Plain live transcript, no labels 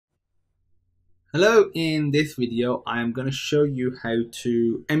Hello, in this video I am going to show you how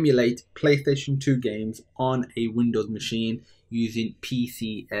to emulate PlayStation 2 games on a Windows machine using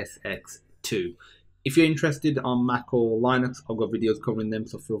PCSX2. If you're interested on Mac or Linux, I've got videos covering them,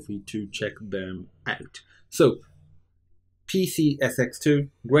 so feel free to check them out. So, PCSX2,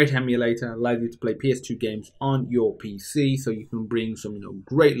 great emulator, allows you to play PS2 games on your PC, so you can bring some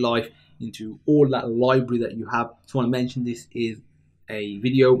great life into all that library that you have. So I want to mention this is a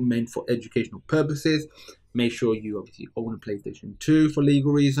video meant for educational purposes. Make sure you obviously own a PlayStation 2 for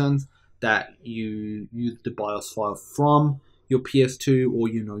legal reasons, that you use the BIOS file from your PS2, or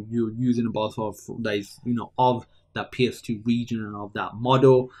you're using a BIOS file that is of that PS2 region and of that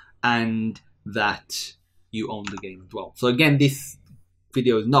model, and that you own the game as well. So again, this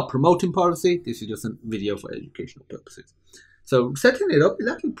video is not promoting piracy. This is just a video for educational purposes. So setting it up is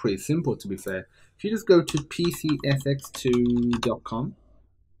actually pretty simple, to be fair. If you just go to PCSX2.com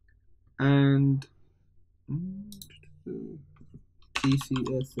and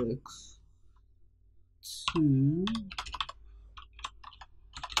PCSX2,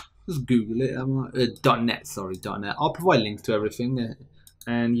 just Google it. .net, sorry, .net. I'll provide links to everything.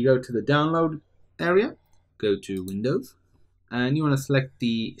 And you go to the download area, go to Windows, and you want to select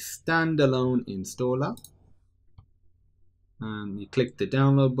the standalone installer. And you click the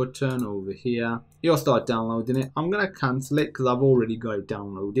download button over here. You'll start downloading it. I'm going to cancel it because I've already got it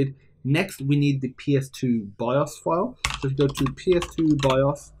downloaded. Next, we need the PS2 BIOS file. So go to PS2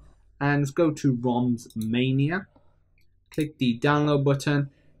 BIOS and let's go to ROMs Mania. Click the download button.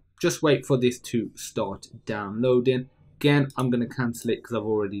 Just wait for this to start downloading. Again, I'm going to cancel it because I've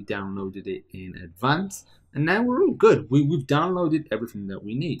already downloaded it in advance. And now we're all good. We've downloaded everything that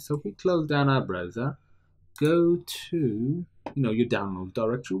we need. So if we close down our browser, go to your download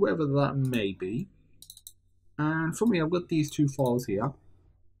directory, wherever that may be, and for me I've got these two files here.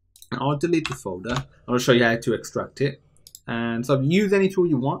 I'll delete the folder. I'll show you how to extract it. And so use any tool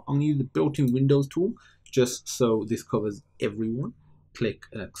you want. I'm going to use the built-in Windows tool just so this covers everyone. Click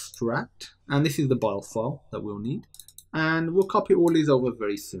extract, and this is the BIOS file that we'll need, and we'll copy all these over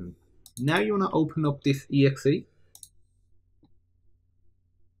very soon. Now you want to open up this exe,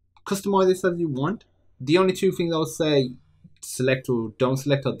 customize this as you want. The only two things I'll say select or don't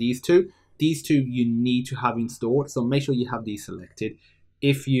select are these two. These two you need to have installed, so make sure you have these selected.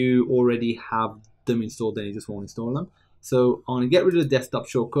 If you already have them installed, then you just won't install them. So I'm going to get rid of the desktop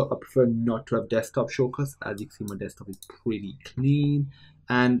shortcut. I prefer not to have desktop shortcuts. As you can see, my desktop is pretty clean.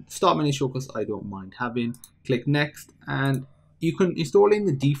 And start menu shortcuts I don't mind having. Click next, and you can install it in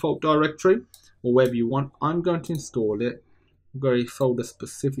the default directory or wherever you want. I'm going to install it. I've got a folder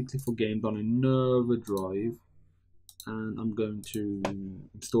specifically for games on another drive, and I'm going to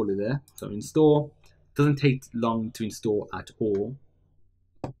install it there. So install, doesn't take long to install at all.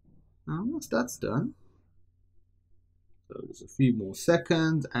 And once that's done, so just a few more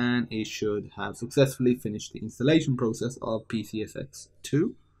seconds, and it should have successfully finished the installation process of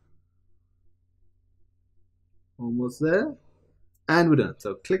PCSX2. Almost there, and we're done.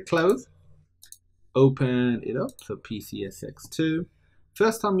 So click close. Open it up, so PCSX2.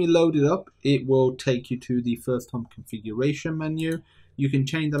 First time you load it up, it will take you to the first time configuration menu. You can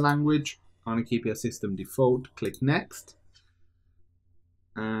change the language. I'm going to keep your system default. Click next.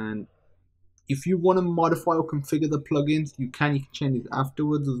 And if you want to modify or configure the plugins, you can change it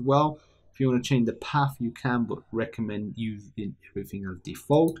afterwards as well. If you want to change the path, you can, but recommend using everything as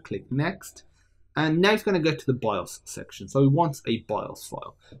default. Click next. And now it's going to go to the BIOS section. So it wants a BIOS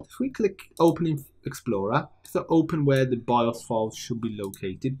file. If we click Open in Explorer, so open where the BIOS files should be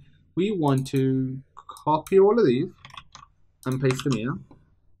located, we want to copy all of these and paste them here.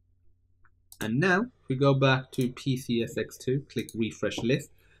 And now, if we go back to PCSX2, click Refresh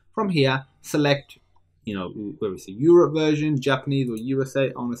List. From here, select, where is the Europe version, Japanese or USA.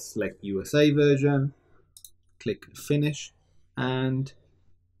 I'm going to select USA version. Click Finish, and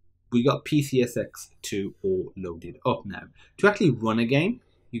we got PCSX2 all loaded up now. To actually run a game,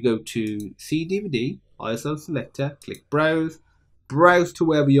 you go to C DVD, ISO selector, click Browse, browse to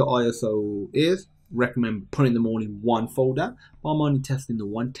wherever your ISO is. Recommend putting them all in one folder. I'm only testing the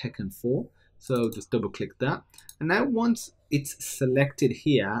one, Tekken 4, so just double click that. And now once it's selected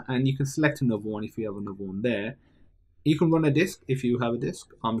here, and you can select another one if you have another one there, you can run a disk if you have a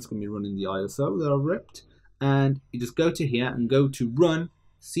disk. I'm just going to be running the ISO that I've ripped, and you just go to here and go to Run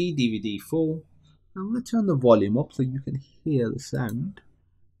C DVD full. I'm going to turn the volume up so you can hear the sound.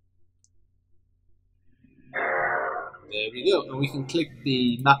 There we go. And we can click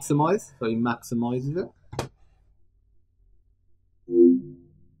the maximize, so it maximizes it.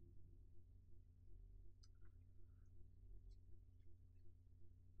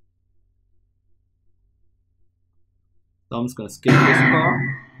 So I'm just going to skip this part.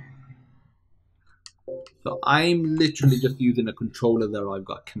 So I'm literally just using a controller that I've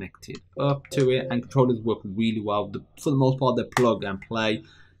got connected up to it, and controllers work really well. For the most part, they're plug and play,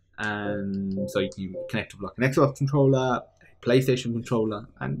 and so you can connect with like an Xbox controller, a PlayStation controller,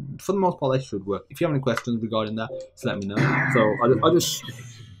 and for the most part, they should work. If you have any questions regarding that, just let me know. So I'll just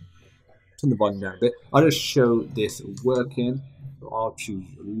turn the volume down a bit. I'll just show this working. So I'll choose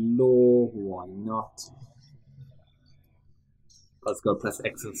law. Why not? Let's go press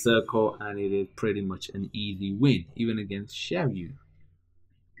X and circle, and it is pretty much an easy win, even against Xiaoyu.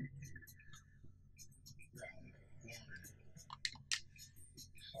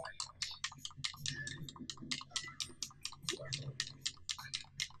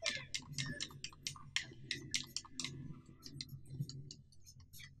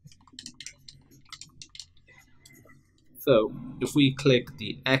 So if we click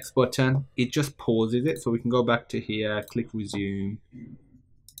the X button, it just pauses it. So we can go back to here, click resume.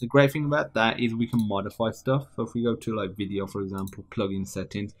 The great thing about that is we can modify stuff. So if we go to like video, for example, plugin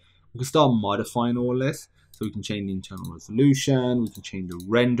settings, we can start modifying all this. So we can change the internal resolution, we can change the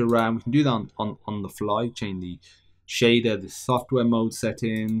renderer, we can do that on the fly, change the shader, the software mode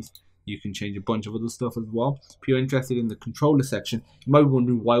settings. You can change a bunch of other stuff as well. If you're interested in the controller section, you might be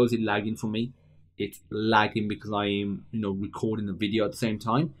wondering why was it lagging for me. It's lagging because I am, recording the video at the same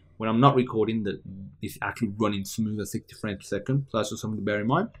time. When I'm not recording, it's actually running smooth at 60 frames per second. So that's just something to bear in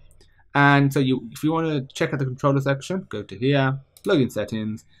mind. And so if you want to check out the controller section, go to here, plugin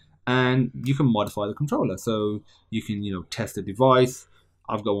settings, and you can modify the controller. So you can, test the device.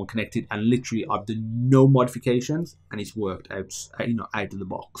 I've got one connected, and literally I've done no modifications, and it's worked out, out of the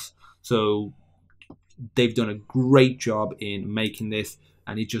box. So they've done a great job in making this,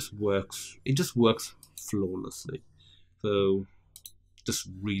 and it just works. It just works flawlessly. So just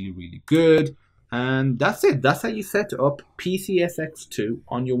really, really good. And that's it. That's how you set up PCSX2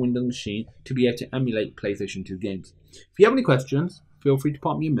 on your Windows machine to be able to emulate PlayStation 2 games. If you have any questions, feel free to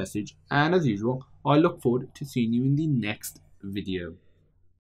pop me a message. And as usual, I look forward to seeing you in the next video.